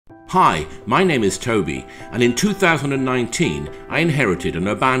Hi, my name is Toby, and in 2019 I inherited an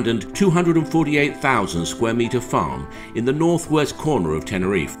abandoned 248,000 square metre farm in the northwest corner of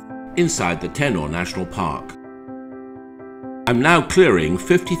Tenerife, inside the Tenor National Park. I'm now clearing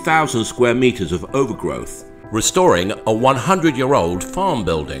 50,000 square metres of overgrowth, restoring a 100-year-old farm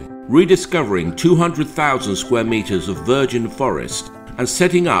building, rediscovering 200,000 square metres of virgin forest, and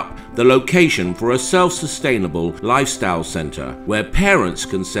setting up the location for a self-sustainable lifestyle centre where parents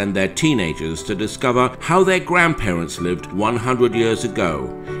can send their teenagers to discover how their grandparents lived 100 years ago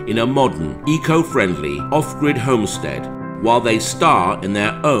in a modern, eco-friendly, off-grid homestead while they star in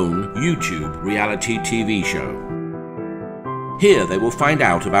their own YouTube reality TV show. Here they will find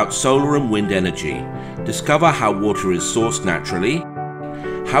out about solar and wind energy, discover how water is sourced naturally,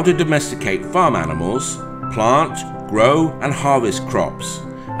 how to domesticate farm animals, plant, grow and harvest crops,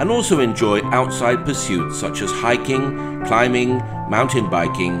 and also enjoy outside pursuits such as hiking, climbing, mountain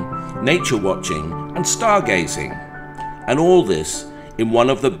biking, nature watching and stargazing. And all this in one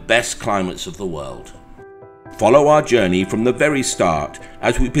of the best climates of the world. Follow our journey from the very start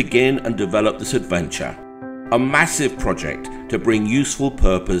as we begin and develop this adventure. A massive project to bring useful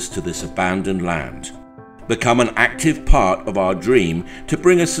purpose to this abandoned land. Become an active part of our dream to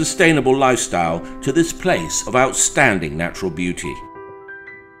bring a sustainable lifestyle to this place of outstanding natural beauty.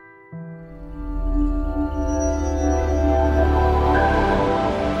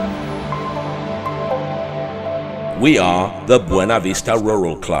 We are the Buenavista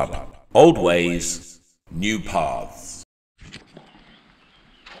Rural Club. Old ways, new paths.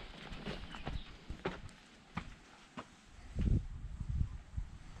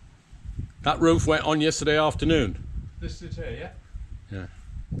 That roof went on yesterday afternoon. This is here, yeah? Yeah.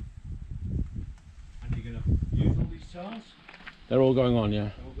 And you're going to use all these tiles? They're all going on, yeah.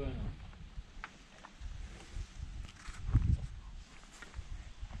 They're all going on.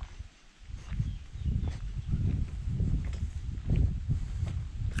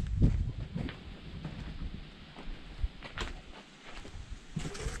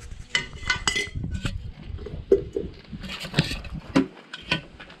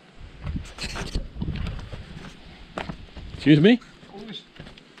 Excuse me? All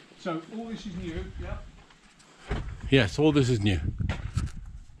this is new, yeah? Yes, all this is new.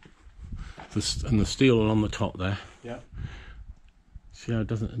 And the steel on the top there. Yeah. See how it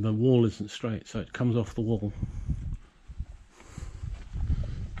doesn't, the wall isn't straight, so it comes off the wall.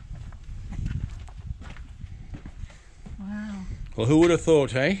 Wow. Well, who would have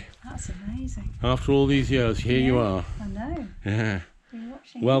thought, eh? That's amazing. After all these years, here you are. I know. Yeah. You're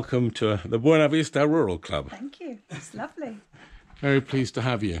watching. Welcome to the Buenavista Rural Club. Thank you. It's lovely. Very pleased to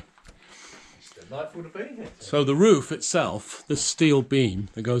have you. It's delightful to be here. So the roof itself, this steel beam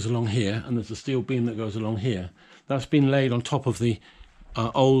that goes along here, and there's a steel beam that goes along here, that's been laid on top of the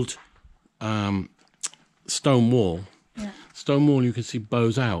old stone wall. Yeah. Stone wall you can see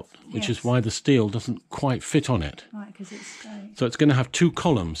bows out, which is why the steel doesn't quite fit on it. Right, because it's straight. So it's going to have two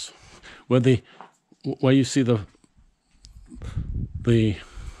columns, where you see the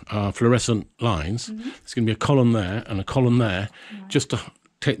fluorescent lines. There's going to be a column there and a column there, just to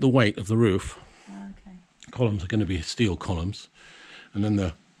take the weight of the roof. Okay. Columns are going to be steel columns, and then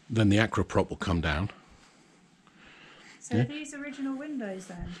the acroprop will come down. So are these original windows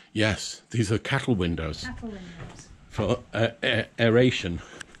then? Yes, these are cattle windows Cattle windows. for aeration.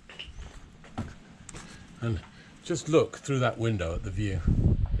 And just look through that window at the view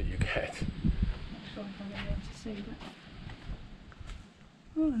that you get. Not sure if I'm going to be able to see, but...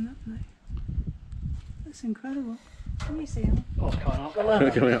 Oh, lovely. That's incredible. Can you see them? Oh, coming up the ladder.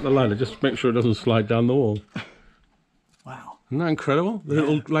 Coming up the ladder, just make sure it doesn't slide down the wall. Wow. Isn't that incredible?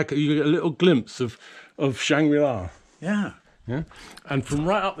 You get a little glimpse of Shangri-La. Yeah. Yeah, and from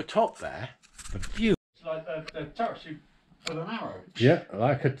right up the top there, the view. It's like a turret with an arrow. Yeah,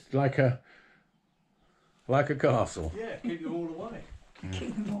 like a castle. Yeah, keep them all away.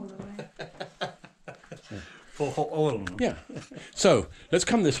 Keep them all the way. For hot oil. Yeah. So let's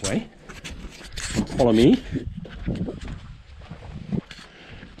come this way. Follow me.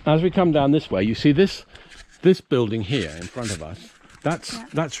 As we come down this way, you see this building here in front of us.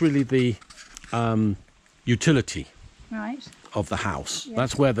 That's really the utility Right. of the house. Yeah.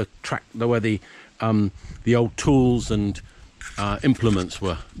 That's where the old tools and implements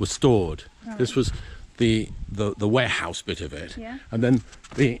were stored. Right. This was the warehouse bit of it. Yeah. And then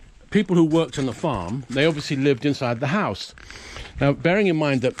the people who worked on the farm, they obviously lived inside the house. Now, bearing in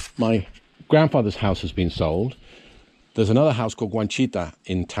mind that my grandfather's house has been sold, there's another house called Guanchita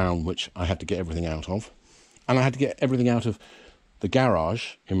in town which I had to get everything out of. And I had to get everything out of the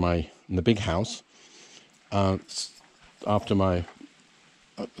garage in the big house after my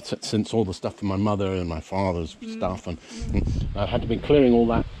since all the stuff from my mother and my father's stuff, and I had to be clearing all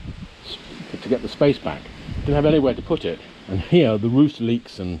that to get the space back. Didn't have anywhere to put it, and here the roof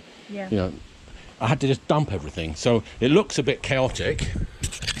leaks, and Yeah. you know, I had to just dump everything. So it looks a bit chaotic.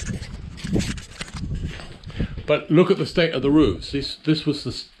 But look at the state of the roofs. This was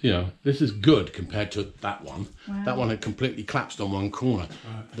the, you know, this is good compared to that one. Wow. That one had completely collapsed on one corner.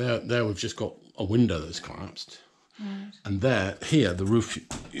 There we've just got a window that's collapsed. Right. And here the roof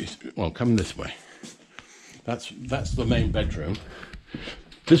is, well, come this way. That's the main bedroom.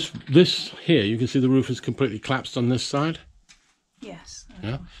 This here, you can see the roof is completely collapsed on this side. Yes.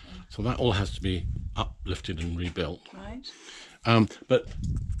 Yeah. So that all has to be uplifted and rebuilt. Right. But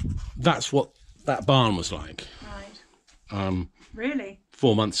that's what that barn was like. Right. Really?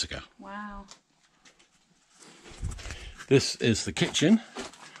 4 months ago. Wow. This is the kitchen,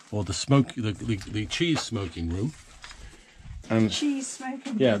 or the cheese smoking room. And Cheese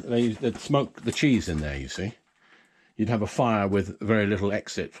smoking. yeah, they'd smoke the cheese in there. You see, you'd have a fire with very little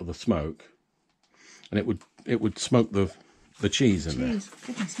exit for the smoke, and it would smoke the cheese in there. Jeez,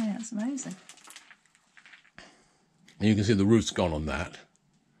 goodness me, that's amazing. And you can see the roof's gone on that.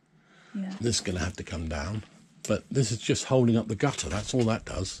 Yeah. This is going to have to come down, but this is just holding up the gutter. That's all that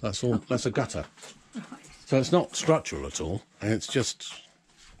does. That's all. That's a gutter. Right. So it's not structural at all, and it's just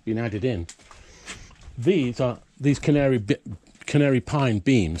been added in. These are canary pine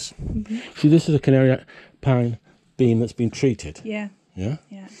beams. See, this is a canary pine beam that's been treated. Yeah. Yeah.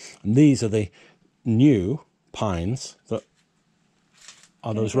 Yeah. And these are the new pines that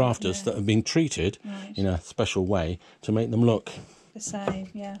are those rafters that have been treated Right. in a special way to make them look The same.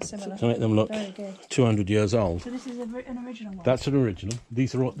 Yeah. Similar. to make them look Very good. 200 years old. So this is an original one. That's an original.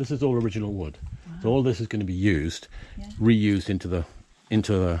 This is all original wood. So all this is going to be used, Yeah. reused into the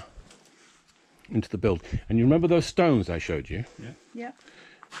build. And you remember those stones I showed you Yeah.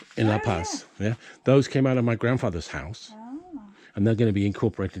 in La Paz? Yeah. Those came out of my grandfather's house, and they're going to be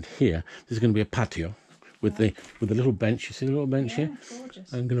incorporated here. This is going to be a patio with the little bench. You see the little bench Yeah. here?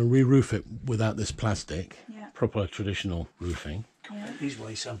 Gorgeous. I'm going to re-roof it without this plastic. Yeah. Proper traditional roofing. Yeah. These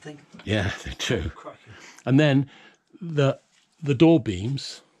weigh something. Yeah, they do. Cracking. And then the door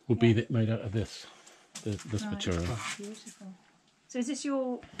beams will be made out of this Right. material. Beautiful. So is this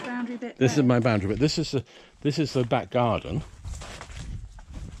your boundary bit? This there? is my boundary, but this is the back garden.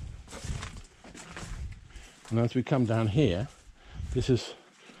 And as we come down here, this is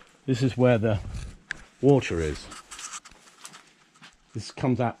where the water is. This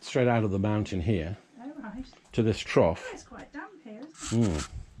comes out straight out of the mountain here Oh, right. to this trough. It's quite damp here, isn't it?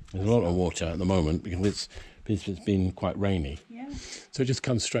 There's a lot of water at the moment because it's been quite rainy. Yeah. So it just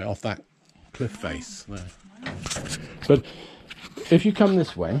comes straight off that cliff face there. But if you come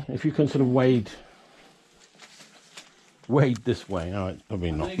this way, if you can sort of wade this way, no, it's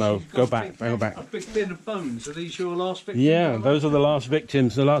probably not. No, go back, go back. A big bin of bones. Are these your last victims? Yeah, those are the last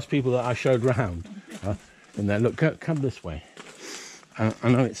victims, the last people that I showed round. And there, look, come this way. I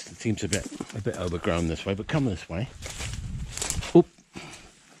know it seems a bit overgrown this way, but come this way. Oop.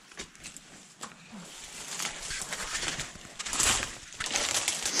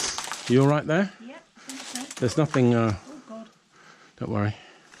 You all right there? Yep. I think so. There's nothing. Oh God. Don't worry.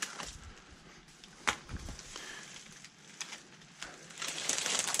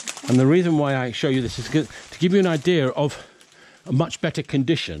 And the reason why I show you this is to give you an idea of a much better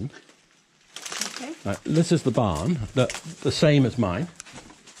condition. Okay. This is the barn, the same as mine.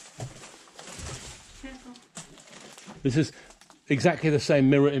 Careful. This is exactly the same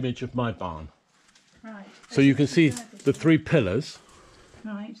mirror image of my barn. Right. So you can see the 3 pillars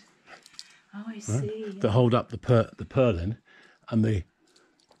Right. Oh, I see. that hold up the purlin, and the.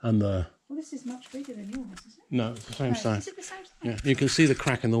 Well, this is much bigger than yours, is it? No, it's the same Right. size. Is it the same size? Yeah, you can see the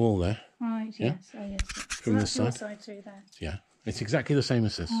crack in the wall there. Right. Yeah. Yes. Oh, yes. So From that's this your side. side through there. Yeah, it's exactly the same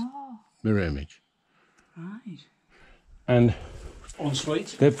as this Oh. mirror image. Right. And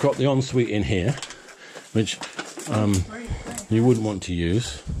Ensuite. they've got the ensuite in here, which Very you wouldn't want to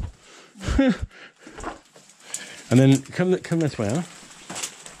use. And then come this way, huh?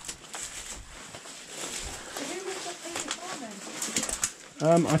 So who was up here before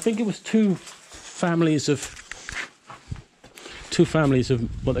then? I think it was two families of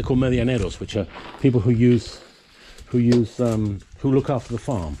what they call medianeros, which are people who look after the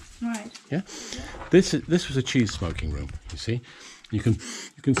farm. Right. Yeah. This was a cheese smoking room. You see, you can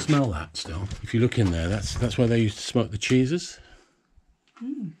smell that still if you look in there. That's where they used to smoke the cheeses.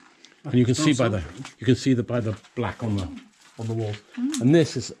 And you can see by the black on the walls. And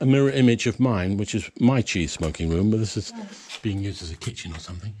this is a mirror image of mine, which is my cheese smoking room, but this is being used as a kitchen or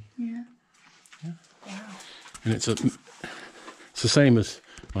something. Yeah. Wow. And it's It's the same as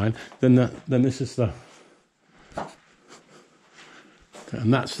mine. Then this is the,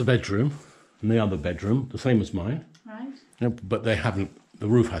 and that's the bedroom, and the other bedroom, the same as mine. Right. Yeah, but they haven't. The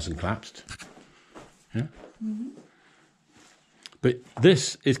roof hasn't collapsed. Yeah. Mm-hmm. But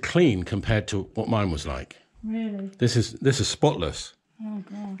this is clean compared to what mine was like. Really? This is spotless. Oh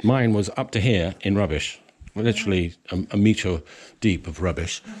gosh. Mine was up to here in rubbish, literally a metre deep of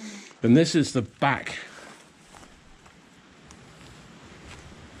rubbish. And this is the back.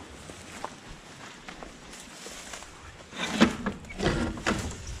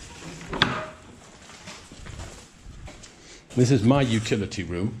 This is my utility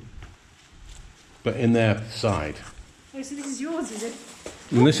room, but in their side. Oh, so this is yours, is it?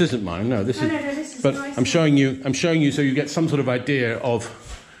 And this isn't mine. No, this is. No, this is but nice. I'm showing you so you get some sort of idea of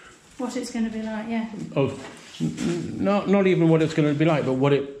What it's going to be like, yeah. not even what it's going to be like, but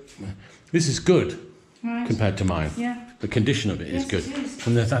what it. This is good Right. compared to mine. Yeah. The condition of it is Yes, good. it is.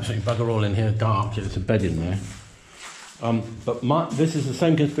 And there's absolutely bugger all in here, dark. There's a bed in there. But this is the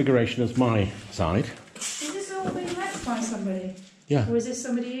same configuration as my side. Is this all been left by somebody? Yeah. Or is this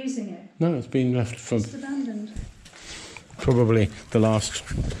somebody using it? No, it's been left for Just abandoned. probably the last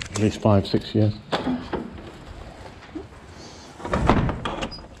at least 5-6 years.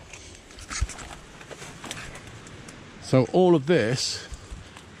 So all of this,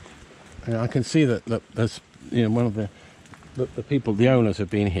 I can see that there's, one of the people, the owners have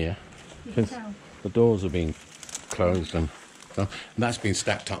been here. You can Since tell. the doors have been closed and that's been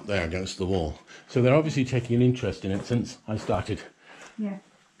stacked up there against the wall. So they're obviously taking an interest in it since I started Yeah.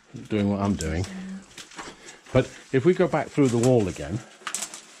 doing what I'm doing. But if we go back through the wall again,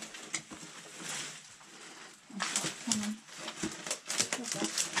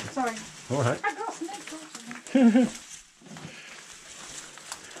 Sorry. all right, I've got some eggs.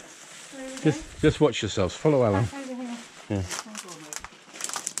 just watch yourselves. Follow Alan. Over here. Yeah.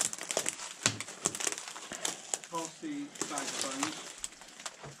 Past the bag of bones.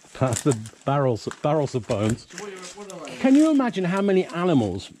 Past the barrels of bones. So what are they? Can you imagine how many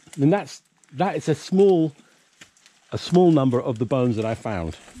animals? And that is a small number of the bones that I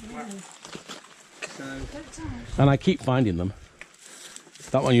found, So, and I keep finding them.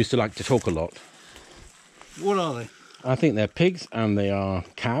 That one used to like to talk a lot. what are they? I think they're pigs and they are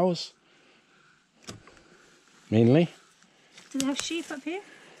cows, mainly. Do they have sheep up here?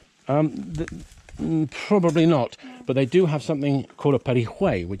 Probably not, but they do have something called a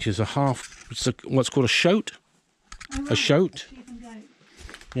perihue, which is what's called a shoat. Oh, right. A shoat. Sheep and goat.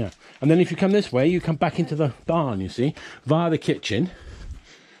 Yeah. And then if you come this way, you come back into the barn, you see, via the kitchen.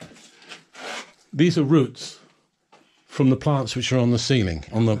 These are roots from the plants which are on the ceiling,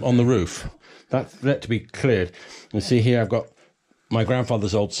 on the roof. That's yet to be cleared. You see here I've got my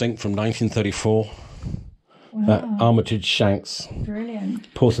grandfather's old sink from 1934. Wow. That Armitage Shanks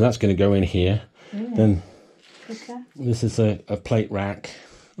Brilliant. porcelain, that's going to go in here. Brilliant. Then Cooker. this is a plate rack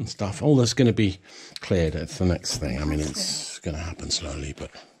and stuff. All that's going to be cleared. It's the next thing. I mean, it's going to happen slowly, but...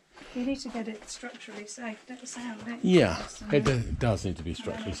 You need to get it structurally safe, don't sound, don't you? Yeah, it does need to be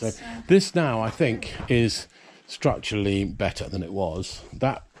structurally safe. This now, I think, is structurally better than it was.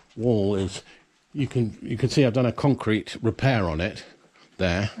 That wall is... You can see I've done a concrete repair on it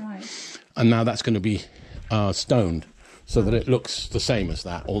there. Right. And now that's going to be stoned so that it looks the same as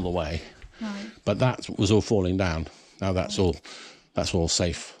that all the way. Right. But that was all falling down. Now that's all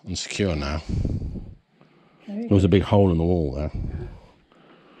safe and secure now. Very There was a big hole in the wall there.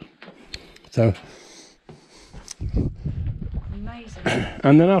 So, amazing.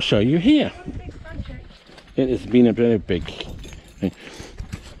 and then I'll show you here. What a big project. It has been a very big thing.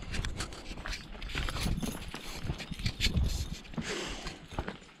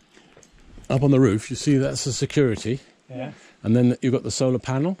 Up on the roof, you see that's the security. Yeah. And then you've got the solar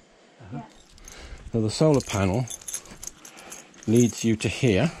panel. Yeah. So the solar panel leads you to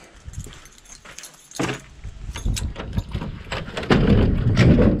here.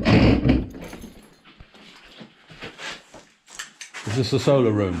 This is the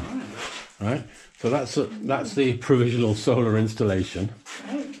solar room, right? So that's the provisional solar installation.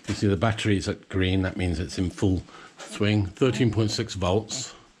 You see the batteries at green, that means it's in full swing, 13.6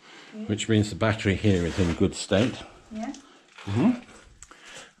 volts, which means the battery here is in good state. Yeah.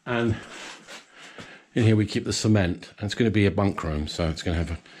 And in here we keep the cement, and it's going to be a bunk room, so it's going to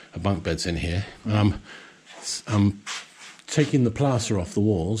have a bunk beds in here. And I'm taking the plaster off the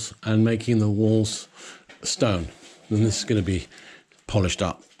walls and making the walls stone. And this is going to be polished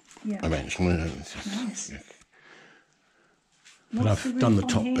up Yeah. eventually. Nice. But What's I've the done the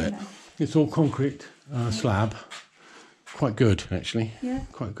roof top on here bit. then? It's all concrete slab. Quite good, actually. Yeah.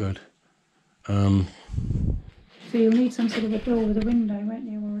 Quite good. So you'll need some sort of a door with a window, won't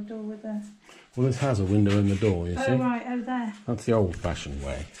you? Or a door with a... Well, this has a window in the door, you see. Oh, right, oh, there. That's the old-fashioned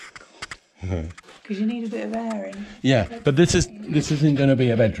way. Because you need a bit of air in. Yeah, but this isn't going to be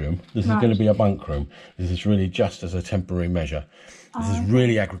a bedroom. This is Right. going to be a bunk room. This is really just as a temporary measure. This is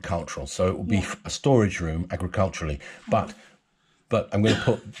really agricultural, so it will be a storage room agriculturally. But I'm going to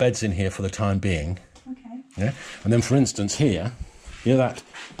put beds in here for the time being. Okay. Yeah, and then for instance here, you know that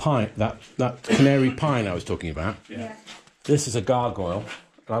pine, that canary pine I was talking about. Yeah. This is a gargoyle,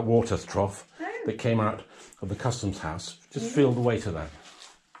 like water trough, that came out of the customs house. Just feel the weight of that.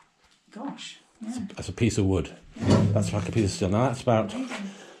 Gosh. Yeah. That's a piece of wood. That's like a piece of steel. Now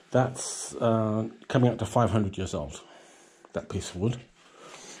that's coming up to 500 years old. That piece of wood.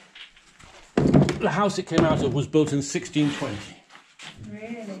 The house it came out of was built in 1620.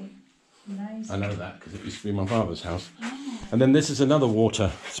 Really? Nice. I know that because it used to be my father's house. And then this is another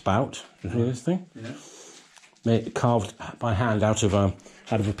water spout. You see this thing? Yeah. Made, carved by hand out of a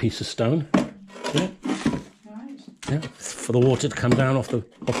piece of stone. Yeah. Right. Yeah. For the water to come down off the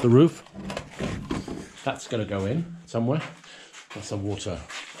roof. That's going to go in somewhere. That's a water.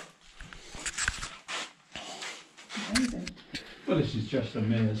 Amazing. Well, this is just a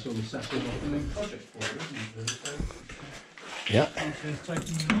mere sort of settlement project for you, isn't it? Yeah. It's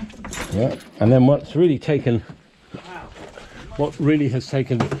taking you on. Yeah. And then what really has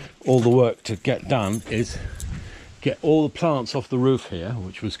taken all the work to get done is get all the plants off the roof here,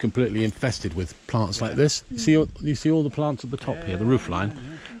 which was completely infested with plants like this. You see all the plants at the top here, the roof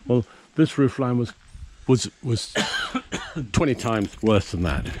line. Well, this roof line was 20 times worse than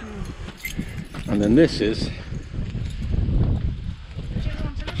that. And then this is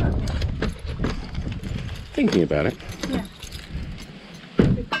thinking about it. Yeah.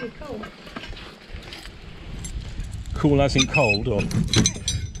 It'd be pretty cool. Cool as in cold, or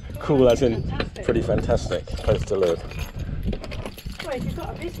cool as in pretty fantastic place to live. Well, if you've got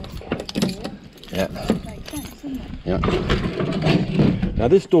a business going for you, Yeah. it makes sense, doesn't it? Yeah. Now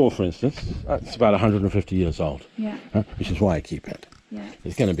this door, for instance, that's about 150 years old, Yeah. which is why I keep it. Yeah.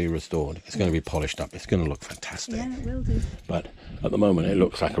 It's going to be restored. It's going to be polished up. It's going to look fantastic. Yeah, it will do. But at the moment, it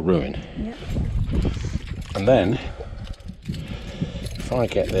looks like a ruin. Yeah. And then, if I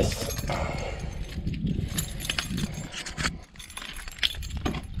get this,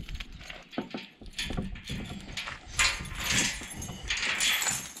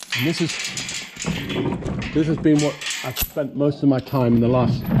 and this has been what I've spent most of my time in the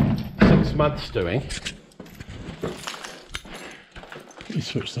last 6 months doing. Let me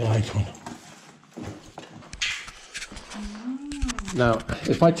switch the light on. Now,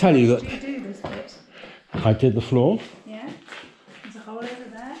 if I tell you that Do you do this bit? I did the floor, Yeah. There's a hole over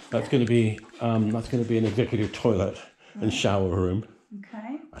there. that's going to be an executive toilet and shower room,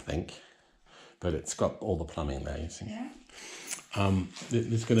 Okay. I think. But it's got all the plumbing there, you see. Yeah.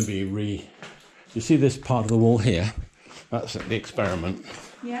 There's going to be you see this part of the wall here? That's the experiment.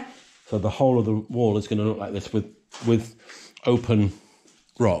 Yeah. So the whole of the wall is going to look like this with open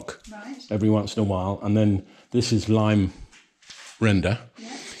rock Right. every once in a while, and then this is lime render.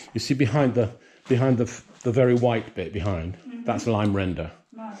 Yeah. You see behind the very white bit behind, that's lime render.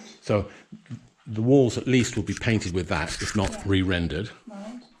 Right. So the walls at least will be painted with that, if not re-rendered.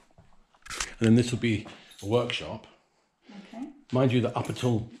 Right. And then this will be a workshop. Okay. Mind you that up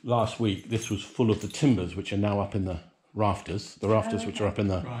until last week, this was full of the timbers, which are now up in the rafters. The rafters which are up in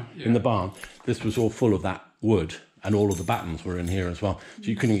the in the barn. This was all full of that wood, and all of the battens were in here as well. So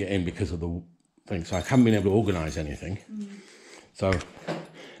you couldn't get in because of the thing. So I haven't been able to organise anything. So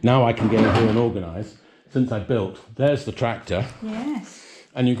now I can get in here and organise. Since I built, there's the tractor, Yes.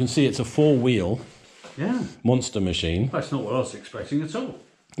 and you can see it's a 4-wheel Yeah. monster machine. That's not what I was expecting at all.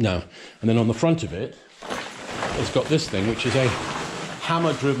 No, and then on the front of it, it's got this thing, which is a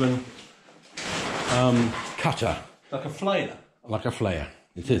hammer-driven cutter, Like a flail. like a flail.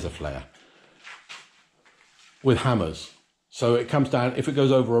 It is a flail with hammers. So it comes down. If it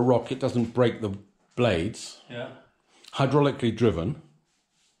goes over a rock, it doesn't break the blades. Yeah. Hydraulically driven.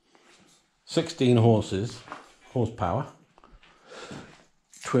 16 horsepower.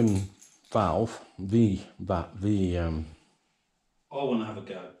 Twin valve. I want to have a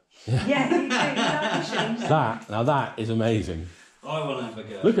go. Yeah, you do. That machine. That is amazing. I want to have a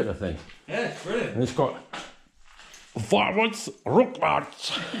go. Look at the thing. Yeah, it's brilliant. And it's got forwards,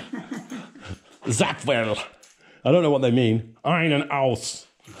 rückwärts, Zapwell. I don't know what they mean. Ein and aus.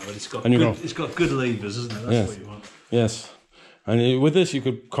 No, but it's got And you good, go- it's got good levers, isn't it? That's Yes. what you want. Yes. And with this, you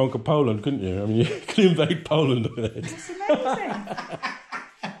could conquer Poland, couldn't you? I mean, you could invade Poland with it. It's amazing.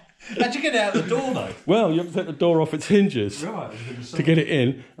 How'd you get out the door though? Well, you have to take the door off its hinges Right. to get it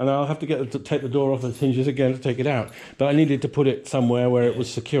in, and I'll have to take the door off its hinges again to take it out. But I needed to put it somewhere where it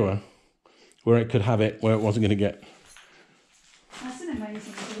was secure, where it could have it, where it wasn't going to get. That's an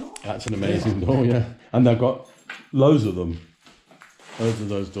amazing door. That's an amazing door, yeah. And they've got loads of them. Loads of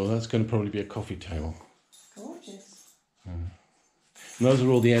those doors. That's going to probably be a coffee table. Gorgeous. And those are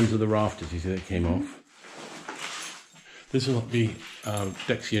all the ends of the rafters, you see, that came off. This will be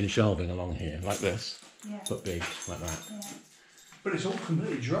Dexian shelving along here, like this, but big, like that. Yeah. But it's all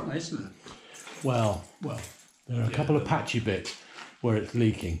completely dry, isn't it? Well, there are a couple of patchy bits where it's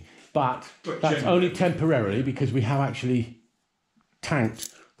leaking, but that's only temporarily because we have actually tanked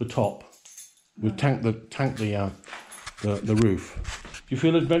the top. We've tanked the roof. Do you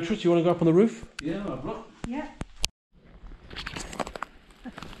feel adventurous? You want to go up on the roof? Yeah, I've looked. Yeah.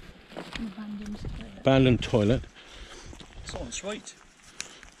 Abandoned toilet. Abandoned toilet. It's on sweet.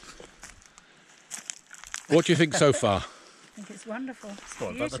 What do you think so far? I think it's wonderful. It's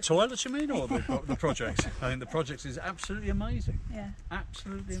What, about the beautiful. toilet you mean, or the project? I think the project is absolutely amazing. Yeah.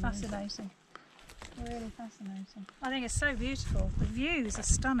 Absolutely It's amazing. fascinating. Really fascinating. I think it's so beautiful. The views are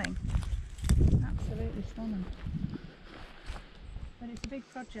stunning. Absolutely stunning. But it's a big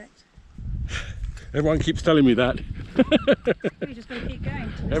project. Everyone keeps telling me that. We just got to keep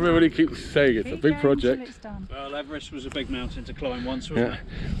going. till it's Everybody done. keeps saying it's a Keep big going till project. it's done. Well, Everest was a big mountain to climb once, wasn't Yeah.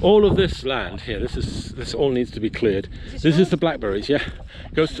 All of this land here, this all needs to be cleared. This is the blackberries, yeah.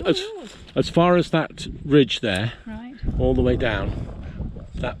 Goes as far as that ridge there, Right. all the way down.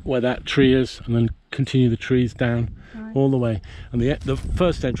 That where that tree is, and then continue the trees down Right. all the way. And the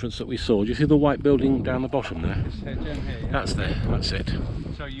first entrance that we saw, do you see the white building down the bottom there? it? Down here, yeah. That's there, that's it.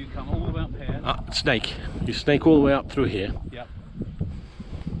 So you come all the way up here. Snake. You snake all the way up through here. Yep.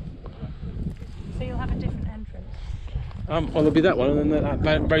 So you'll have a different entrance. Well, there'll be that one, and then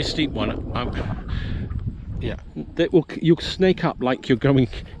that very steep one. Yeah, you'll snake up like you're going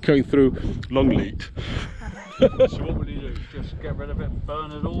through Longleat. So what will you do? Just get rid of it and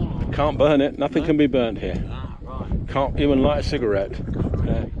burn it all? Or? Can't burn it. Nothing can be burnt here. Ah, right. Can't even light a cigarette.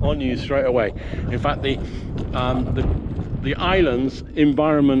 On you straight away. In fact, the island's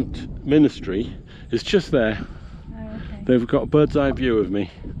environment ministry is just there. Oh, okay. They've got a bird's eye view of me.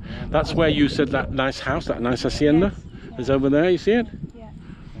 That's where you said that nice house, that nice hacienda, is over there. You see it? Yeah.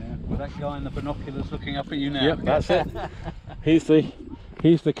 Yeah. With that guy in the binoculars looking up at you now. Yep, that's it.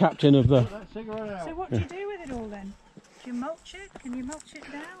 He's the captain of the. Put that cigarette out. So what do you do with it all then? Do you mulch it? Can you mulch it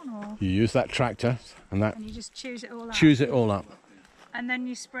down, or You use that tractor and that and you just choose it all up? chews it all up. And then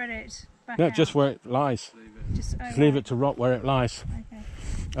you spread it back No, out? just where it lies. Just Leave it to rot where it lies.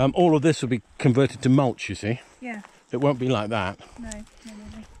 Okay. All of this will be converted to mulch. You see, Yeah. it won't be like that. No.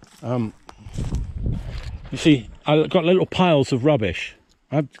 No really. You see, I've got little piles of rubbish.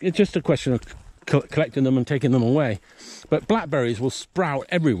 It's just a question of collecting them and taking them away. But blackberries will sprout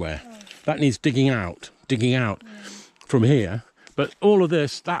everywhere. That needs digging out from here. But all of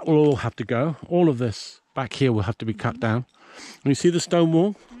this, that will all have to go. All of this back here will have to be cut down. And you see the stone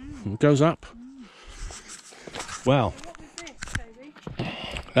wall? It goes up. Well, What was this, Toby?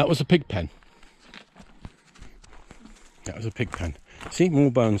 that was a pig pen. That was a pig pen. See,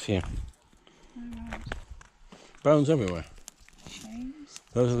 more bones here. Oh, right. Bones everywhere. Chains.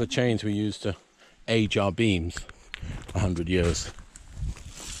 Those are the chains we used to age our beams 100 years.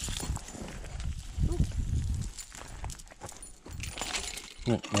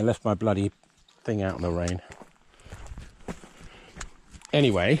 Oh, I left my bloody thing out in the rain.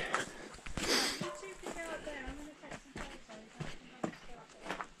 Anyway,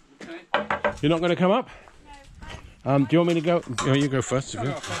 you're not going to come up? Do you want me to go? Oh, you go first. If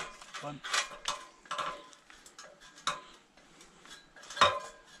you- Fine.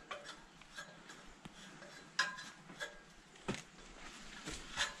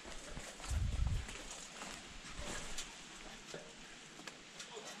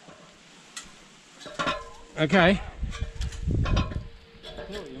 Okay. I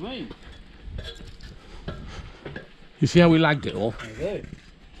see what you mean. You see how we lagged it all? I do.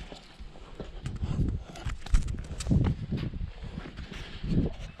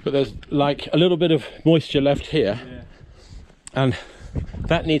 But there's like a little bit of moisture left here, Yeah. and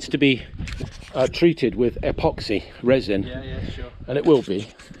that needs to be treated with epoxy resin, Yeah, sure. and it will be.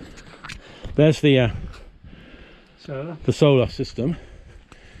 There's the So, solar system,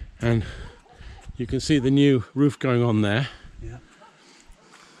 and you can see the new roof going on there. yeah.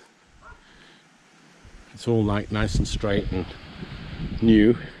 It's all like nice and straight and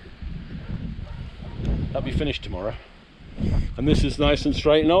new. That'll be finished tomorrow. And this is nice and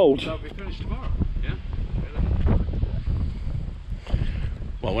straight and old. That'll be finished tomorrow. Yeah.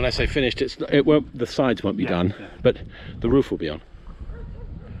 Well, when I say finished, it won't. The sides won't be done, but the roof will be on.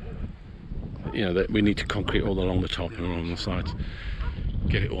 You know that we need to concrete all along the top and along the sides,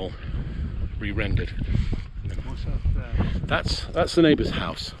 get it all re-rendered. What's up there? That's the neighbour's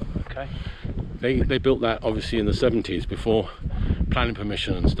house. Okay. They built that obviously in the 70s before planning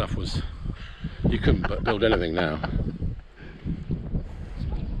permission and stuff was. You couldn't build anything now.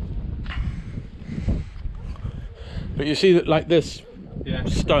 But you see that, like this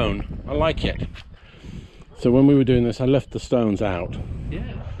stone, I like it. So when we were doing this, I left the stones out. Yeah,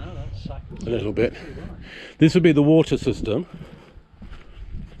 no, that's A little bit. This would be the water system,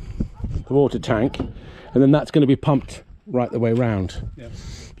 the water tank, and then that's going to be pumped right the way round. Yeah.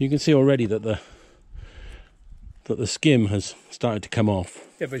 You can see already that the skim has started to come off.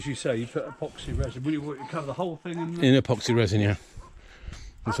 Yeah, but as you say, you put epoxy resin. Will you cover the whole thing In epoxy resin, yeah.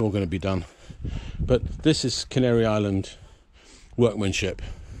 It's all going to be done. But this is Canary Island workmanship.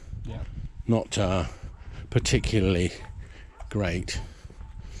 Yeah. Not particularly great.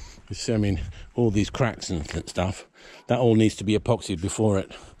 You see, I mean, all these cracks and stuff, that all needs to be epoxied before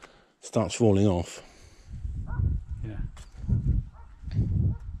it starts falling off. Yeah.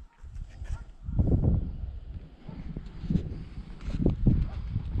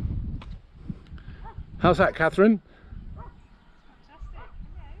 How's that, Catherine?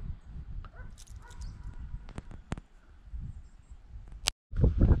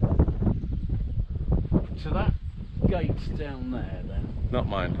 So that gate's down there then? Not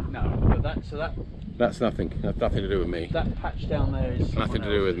mine. No, but That's nothing. That's nothing to do with me. that patch down there is Nothing to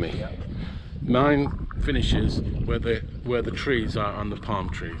do with me. Yeah. Mine finishes where the trees are and the palm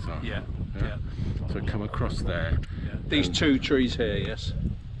trees are. Yeah. Yeah. Yeah. So come across there. Yeah. These two trees here, yes.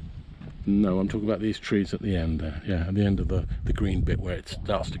 No, I'm talking about these trees at the end there. Yeah, at the end of the green bit where it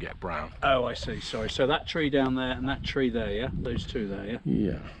starts to get brown. Oh, I see. Sorry. So that tree down there and that tree there, yeah. Those two there, yeah.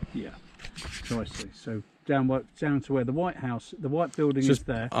 Yeah. Yeah. So I see. So down to where the white house, the white building Just is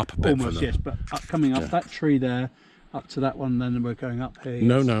there. up a bit almost, further. yes. But coming up that tree there, up to that one. Then we're going up here.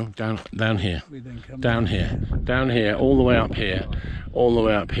 No, yes. no, down here. We then come Down here, all the way up here, all the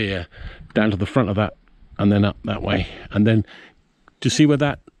way up here, down to the front of that, and then up that way. And then, do you see where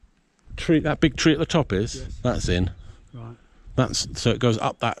that tree, that big tree at the top is? Yes. That's in. Right. So it goes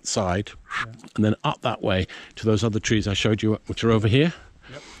up that side, and then up that way to those other trees I showed you, which are over here.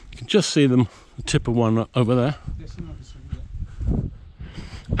 Yep. You can just see them, the tip of one over there. Yes, another thing,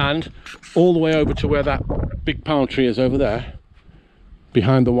 yeah. And all the way over to where that big palm tree is over there,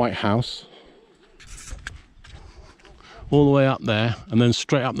 behind the White House. All the way up there, and then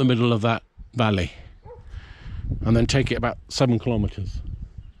straight up the middle of that valley. And then take it about 7 kilometres.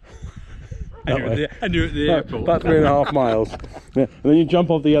 And you're at the airport. About 3.5 miles. Yeah. And then you jump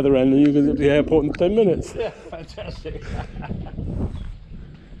off the other end and you can get to the airport in 10 minutes. Yeah, fantastic.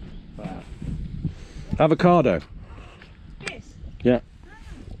 Wow. Avocado. This? Yeah.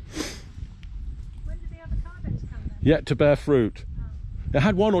 When did the avocados come then? Yet to bear fruit. It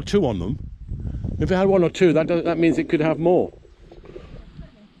had 1 or 2 on them. If it had 1 or 2, that means it could have more.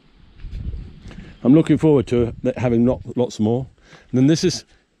 I'm looking forward to having lots more. And then this is.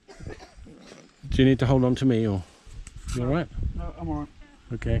 Do you need to hold on to me, or you all right? No, I'm all right.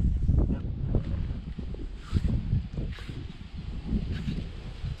 Okay.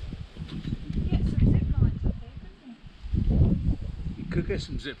 You could get some zip lines up here, couldn't you? You could get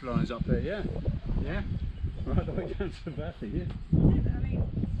some zip lines up here, yeah. Yeah. Right the way down to the valley, yeah. Yeah, but I mean,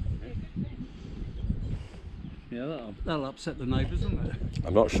 it'd be a good thing. Yeah, that'll upset the neighbours, won't it?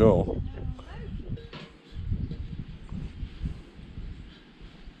 I'm not sure.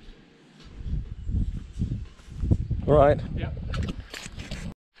 All right. Yeah.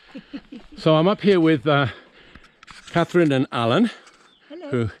 So I'm up here with Catherine and Alan, Hello.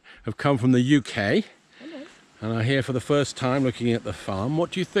 who have come from the UK. Hello. And are here for the first time looking at the farm.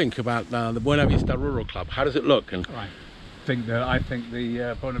 What do you think about the Buenavista Rural Club? How does it look? And I think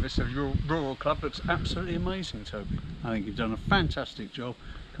the Buenavista Rural Club looks absolutely amazing, Toby. I think you've done a fantastic job.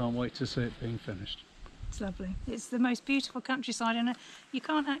 Can't wait to see it being finished. It's lovely. It's the most beautiful countryside, and you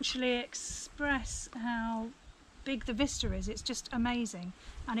can't actually express how big the vista is. It's just amazing,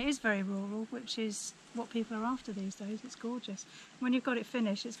 and it is very rural, which is what people are after these days. It's gorgeous. When you've got it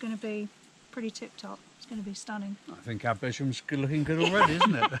finished, it's going to be pretty tip-top. It's going to be stunning. I think our bedroom's looking good already,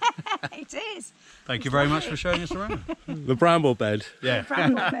 isn't it? It is. Thank you very much for showing us around. the bramble bed. Yeah.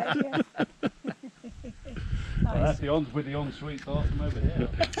 Bramble bed, yeah. Nice. That's with the ensuite bathroom over here.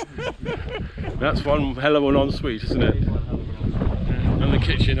 That's one hell of an ensuite, isn't it? And the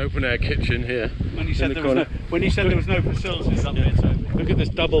kitchen, open air kitchen here. When you said there was no facilities up there, Toby. Look at this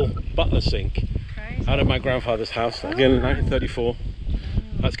double butler sink Crazy. out of my grandfather's house, again in 1934.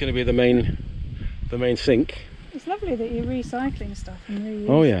 That's going to be the main sink. It's lovely that you're recycling stuff and reusing.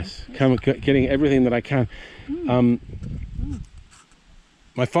 Oh yes, getting everything that I can.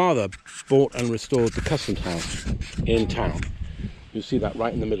 My father bought and restored the customs house in town. You'll see that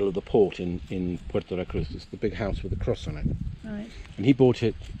right in the middle of the port in Puerto Cruz. It's the big house with the cross on it. Right. And he bought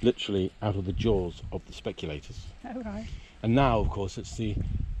it literally out of the jaws of the speculators. Oh, right. And now, of course, it's the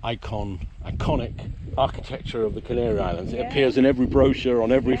iconic architecture of the Canary Islands. It Yeah. appears in every brochure,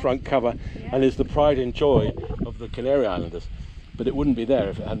 on every front cover, Yeah. and is the pride and joy of the Canary Islanders. But it wouldn't be there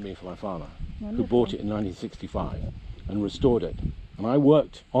if it hadn't been for my father, who Wonderful. bought it in 1965 and restored it. And I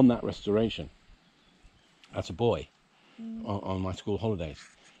worked on that restoration as a boy on my school holidays.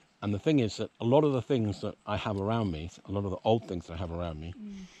 And the thing is that a lot of the things that I have around me, a lot of the old things that I have around me,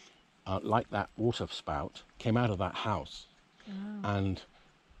 like that water spout, came out of that house. And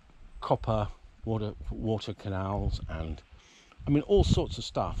copper water canals, and I mean all sorts of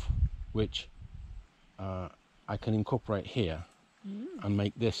stuff which I can incorporate here and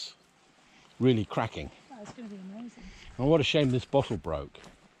make this really cracking. That's going to be amazing. And what a shame this bottle broke,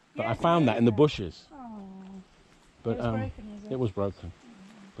 but Yeah, I found that in the bushes. Oh, But it was broken, is it? it was broken.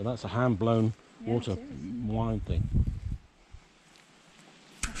 But that's a hand-blown Yeah, water it is. wine thing.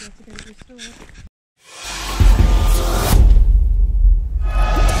 Might be able to get it restored.